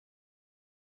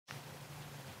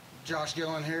Josh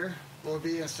Gillan here. We'll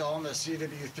be installing the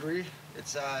CW3.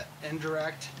 It's an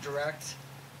indirect, direct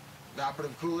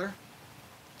evaporative cooler.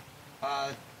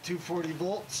 240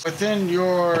 volts. Within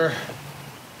your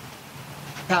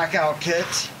pack out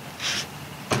kit,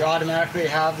 you automatically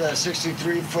have the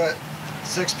 63-foot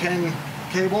 6-pin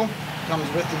cable.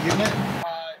 Comes with the unit.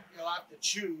 You'll have to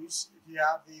choose if you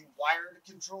have the wired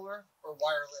controller or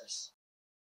wireless.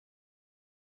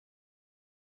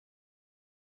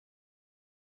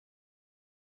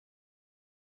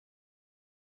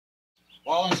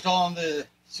 While installing the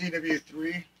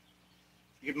CW3,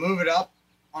 you can move it up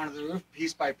onto the roof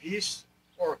piece by piece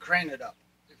or crane it up.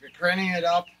 If you're craning it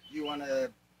up, you want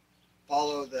to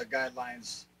follow the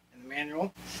guidelines in the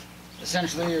manual.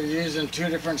 Essentially, you're using two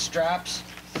different straps,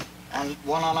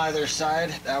 one on either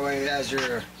side. That way, as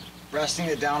you're resting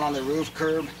it down on the roof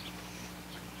curb,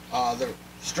 the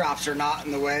straps are not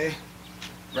in the way,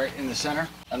 right in the center.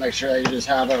 And make sure that you just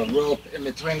have a rope in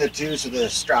between the two so the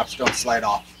straps don't slide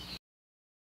off.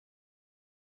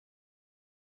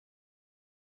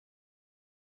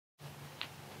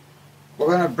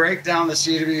 We're going to break down the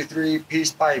CW3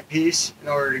 piece by piece in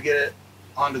order to get it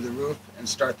onto the roof and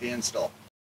start the install.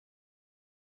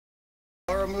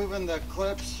 We're removing the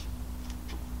clips.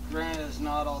 Granted, it's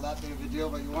not all that big of a deal,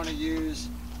 but you want to use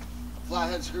a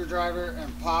flathead screwdriver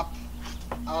and pop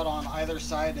out on either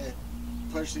side to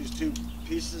push these two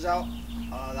pieces out.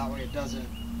 That way it doesn't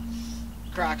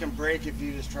crack and break if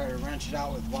you just try to wrench it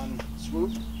out with one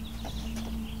swoop.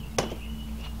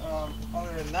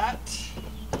 Other than that,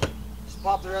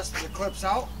 pop the rest of the clips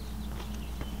out.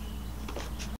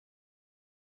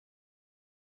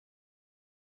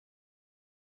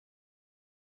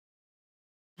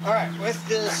 Alright, with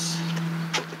this,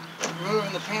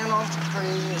 removing the panel, pretty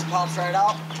easy, just pops right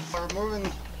out. We're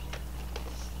removing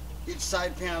each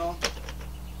side panel.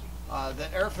 The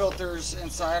air filters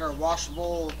inside are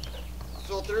washable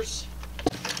filters.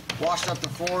 Washed up to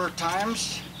 4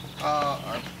 times,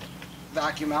 or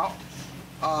vacuum out.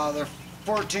 They're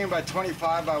 14 by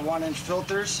 25 by 1 inch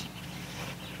filters.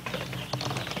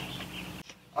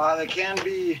 They can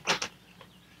be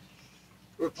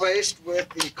replaced with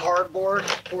the cardboard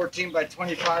 14 by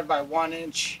 25 by 1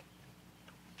 inch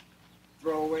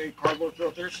throwaway cardboard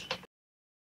filters.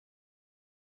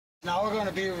 Now we're going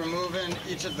to be removing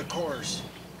each of the cores,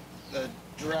 the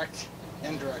direct,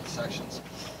 indirect sections.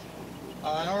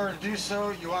 In order to do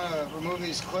so, you want to remove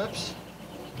these clips.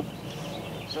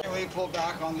 So we pull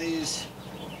back on these,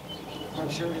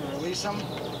 make sure to release them.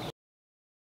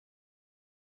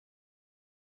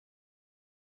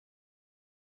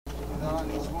 That on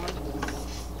each one.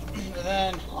 And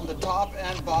then on the top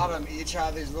and bottom each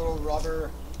have these little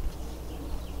rubber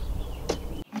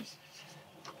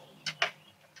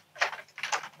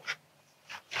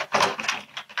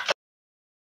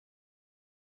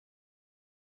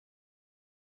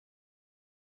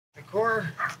The core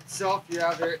itself, you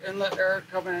have your inlet air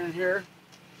coming in here.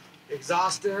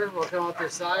 Exhaust air will come out the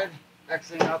side,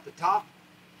 exiting out the top.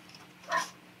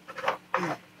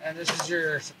 And this is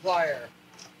your supply air.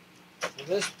 So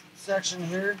this section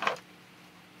here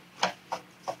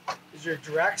is your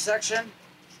direct section.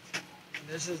 And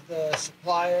this is the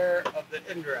supply air of the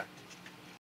indirect.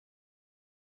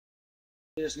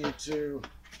 You just need to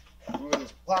remove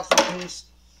this plastic piece.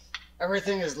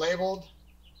 Everything is labeled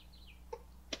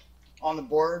on the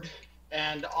board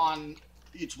and on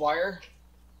each wire,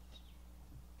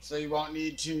 so you won't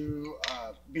need to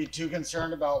be too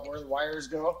concerned about where the wires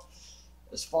go.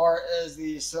 As far as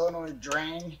the solenoid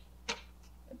drain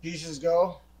pieces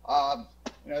go,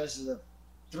 this is a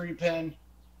 3-pin,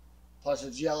 plus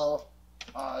it's yellow,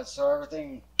 so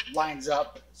everything lines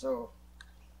up, so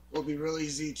it will be real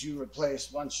easy to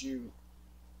replace once you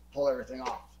pull everything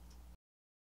off.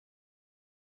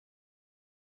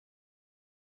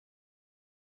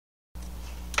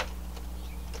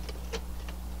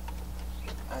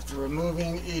 After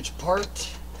removing each part,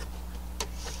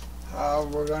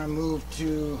 we're going to move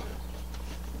to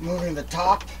moving the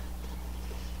top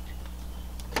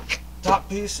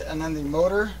piece and then the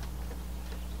motor.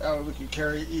 That way we can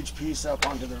carry each piece up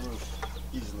onto the roof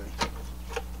easily.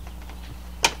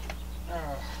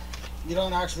 You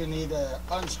don't actually need to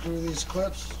unscrew these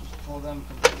clips, just pull them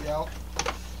completely out.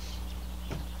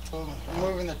 So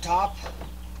removing the top,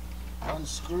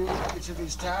 unscrew each of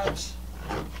these tabs.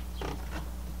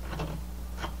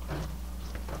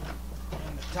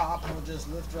 Top will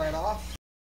just lift right off.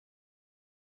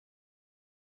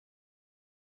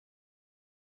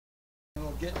 And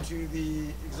we'll get to the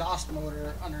exhaust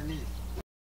motor underneath.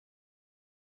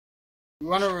 You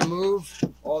want to remove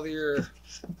all your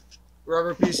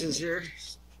rubber pieces here.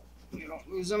 You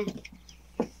don't lose them.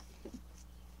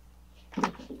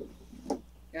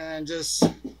 And just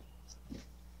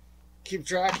keep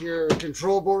track of your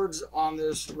control boards on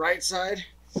this right side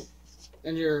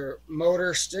and your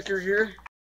motor sticker here.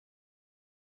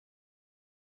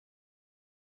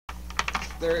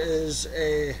 There is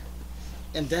a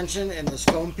indentation in this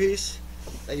foam piece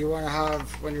that you want to have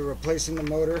when you're replacing the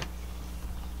motor.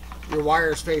 Your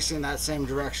wire is facing that same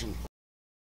direction.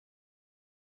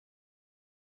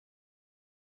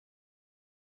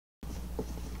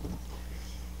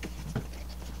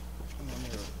 And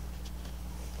then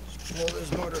just pull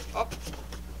this motor up.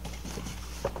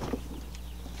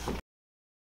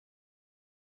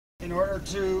 In order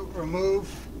to remove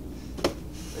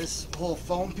this whole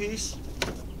foam piece,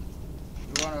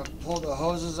 you want to pull the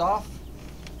hoses off,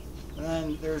 and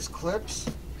then there's clips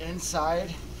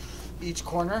inside each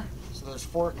corner. So there's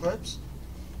 4 clips.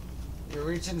 You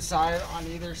reach inside on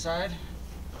either side.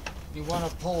 You want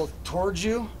to pull towards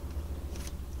you.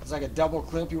 It's like a double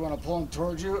clip. You want to pull them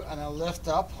towards you and then lift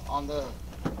up on the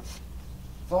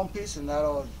foam piece, and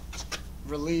that'll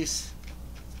release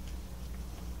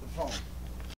the foam.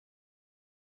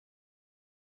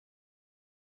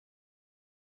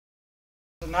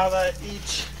 So now that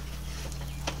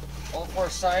all 4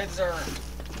 sides are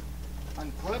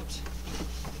unclipped,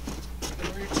 you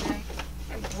can reach in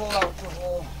and pull out the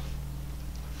whole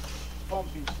foam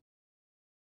piece.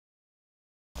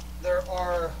 There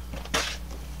are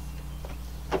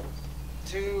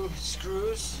 2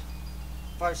 screws,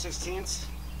 5/16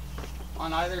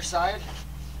 on either side.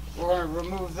 We're going to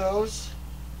remove those,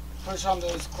 push on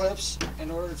those clips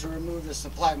in order to remove the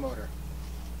supply motor.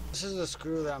 This is the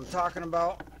screw that I'm talking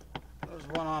about. There's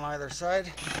one on either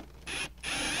side.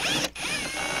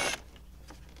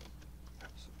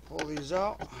 So pull these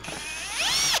out,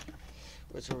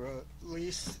 which will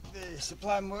release the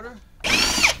supply motor.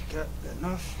 Good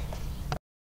enough.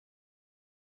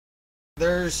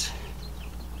 There's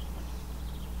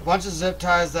a bunch of zip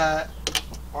ties that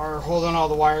are holding all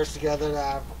the wires together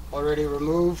that I've already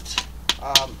removed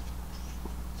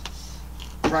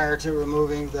prior to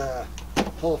removing the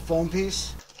whole foam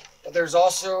piece. But there's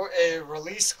also a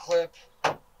release clip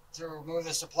to remove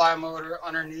the supply motor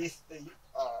underneath the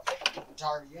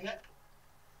entire unit.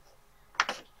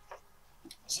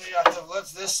 So you have to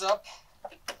lift this up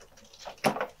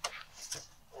on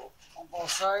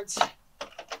both sides to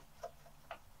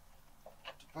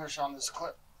push on this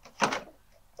clip.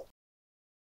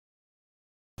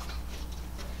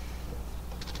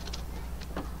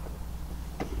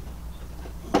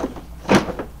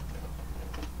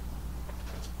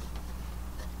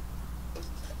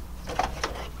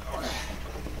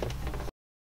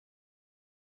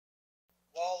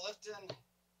 While lifting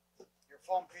your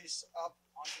foam piece up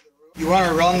onto the roof, you want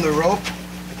to run the rope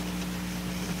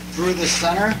through the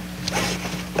center,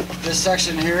 this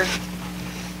section here,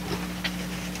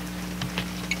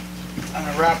 and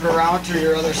then wrap it around to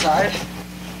your other side.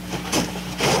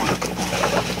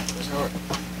 So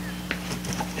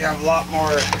you have a lot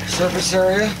more surface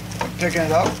area when picking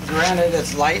it up. Granted,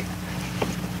 it's light,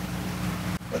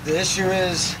 but the issue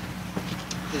is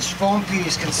this foam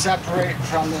piece can separate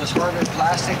from this harder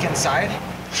plastic inside.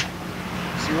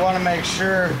 So you want to make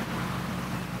sure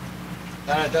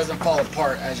that it doesn't fall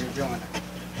apart as you're doing it.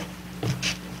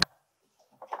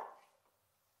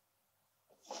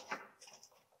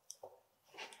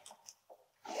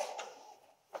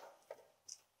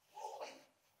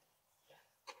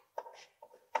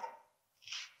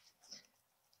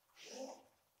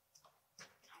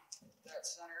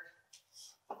 That's centered.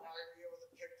 Now you'll be able to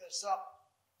pick this up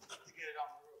to get it on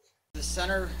the roof. The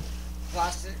center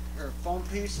plastic or foam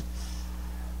piece,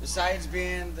 besides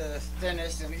being the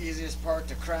thinnest and easiest part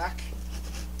to crack,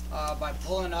 by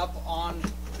pulling up on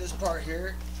this part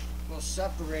here, will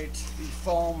separate the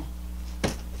foam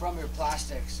from your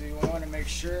plastic. So you want to make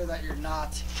sure that you're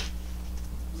not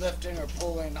lifting or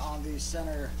pulling on these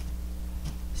center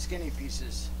skinny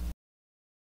pieces.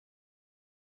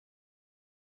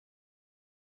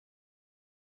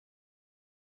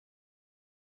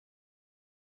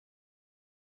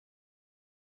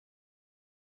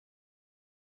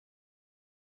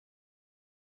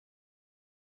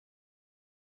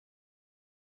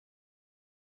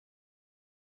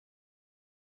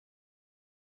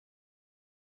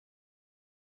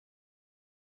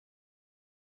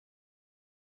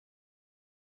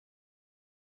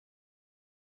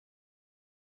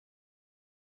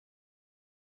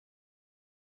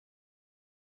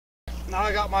 Now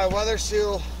I got my weather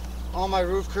seal on my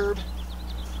roof curb.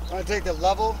 I'm going to take the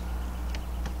level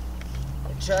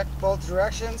and check both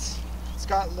directions. It's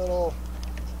got little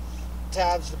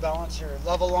tabs to balance your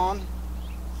level on,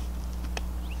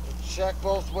 which Check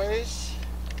both ways.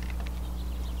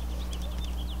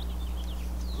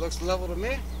 Looks level to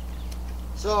me.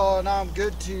 So now I'm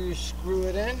good to screw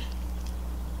it in.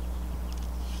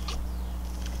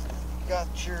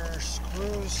 Got your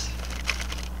screws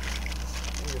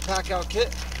in your pack out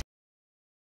kit.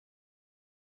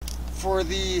 For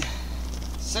the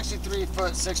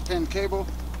 63-foot 6-pin cable,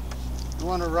 you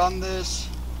want to run this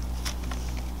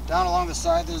down along the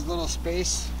side. There's a little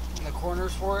space in the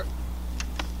corners for it.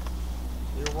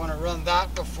 You want to run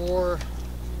that before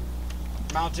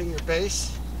mounting your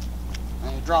base.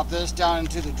 And you drop this down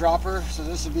into the dropper. So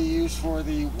this will be used for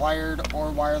the wired or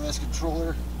wireless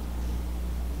controller.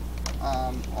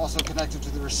 Also connected to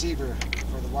the receiver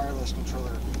for the wireless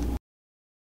controller.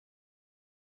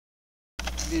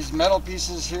 These metal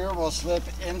pieces here will slip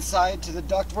inside to the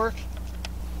ductwork.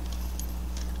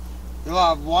 You'll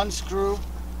have one screw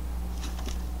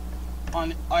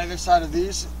on either side of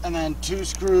these, and then 2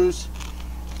 screws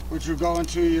which will go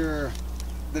into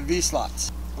the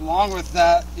V-slots. Along with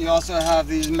that, you also have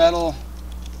these metal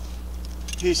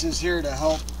pieces here to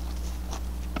help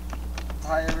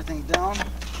tie everything down.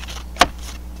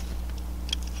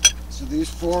 So these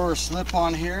 4 slip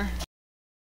on here.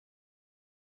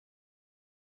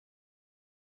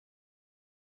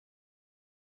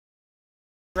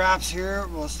 Straps here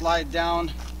will slide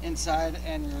down inside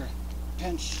and you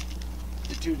pinch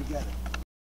the 2 together.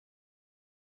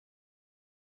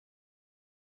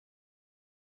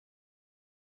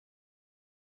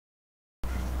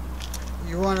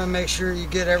 You want to make sure you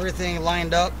get everything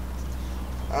lined up.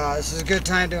 This is a good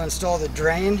time to install the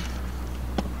drain.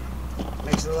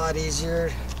 Makes it a lot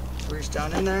easier to reach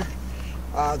down in there.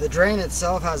 The drain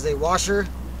itself has a washer.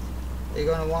 You're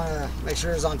going to want to make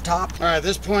sure it's on top. All right, at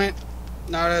this point,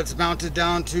 now that it's mounted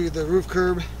down to the roof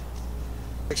curb,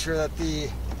 make sure that the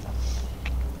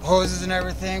hoses and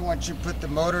everything, once you put the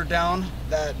motor down,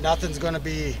 that nothing's going to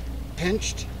be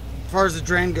pinched. As far as the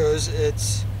drain goes,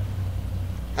 it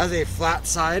has a flat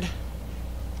side.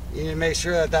 You need to make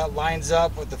sure that that lines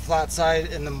up with the flat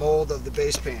side in the mold of the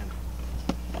base pan.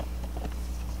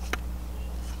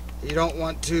 You don't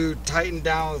want to tighten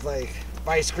down with like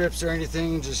vice grips or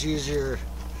anything, just use your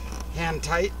hand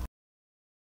tight.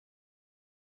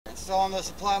 Installing the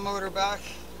supply motor back,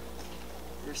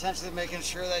 you're essentially making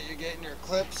sure that you're getting your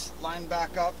clips lined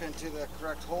back up into the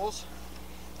correct holes.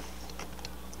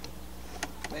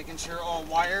 Making sure all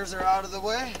wires are out of the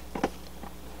way.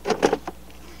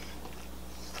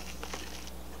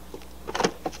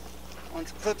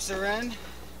 Once clips are in,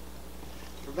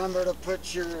 remember to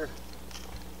put your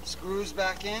screws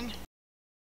back in.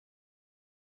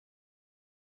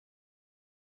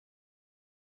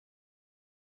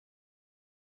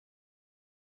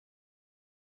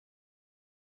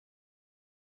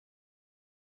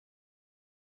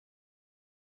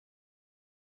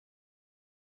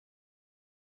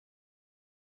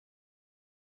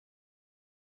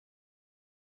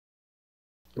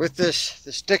 With the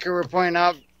sticker we're pointing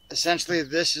out, essentially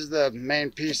this is the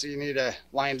main piece that you need to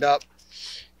line up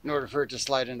in order for it to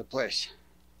slide into place.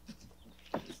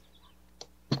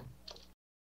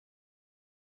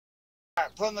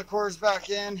 Alright, putting the cores back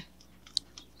in.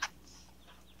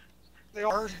 They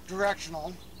are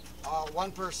directional,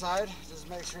 1 per side. Just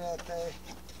make sure that they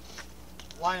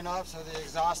line up so the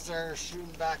exhaust air is shooting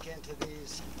back into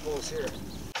these holes here.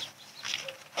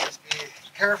 Just be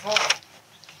careful.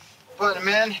 Put them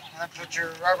in, and then put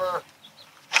your rubber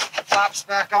flaps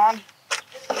back on.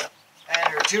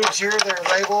 And your tubes here, they're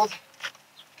labeled,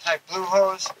 type blue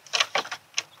hose.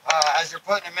 As you're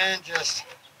putting them in, just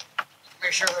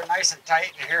make sure they're nice and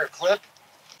tight and hear a clip.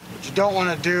 What you don't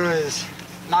want to do is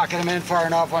knocking them in far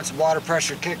enough. Once the water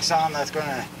pressure kicks on, that's going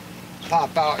to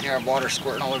pop out and you have water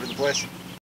squirting all over the place.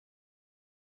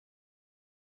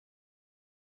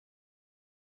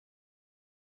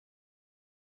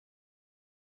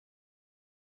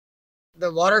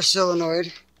 The water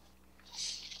solenoid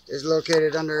is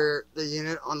located under the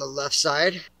unit on the left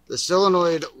side. The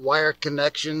solenoid wire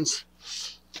connections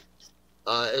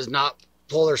is not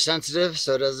polar sensitive,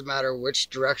 so it doesn't matter which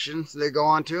direction they go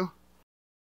onto.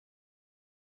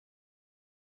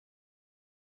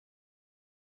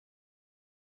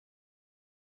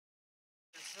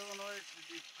 The solenoid should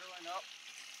be filling up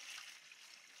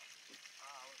with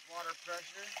water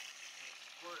pressure,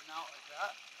 squirting out like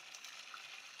that.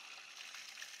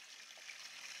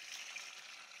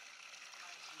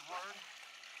 Nice and hard.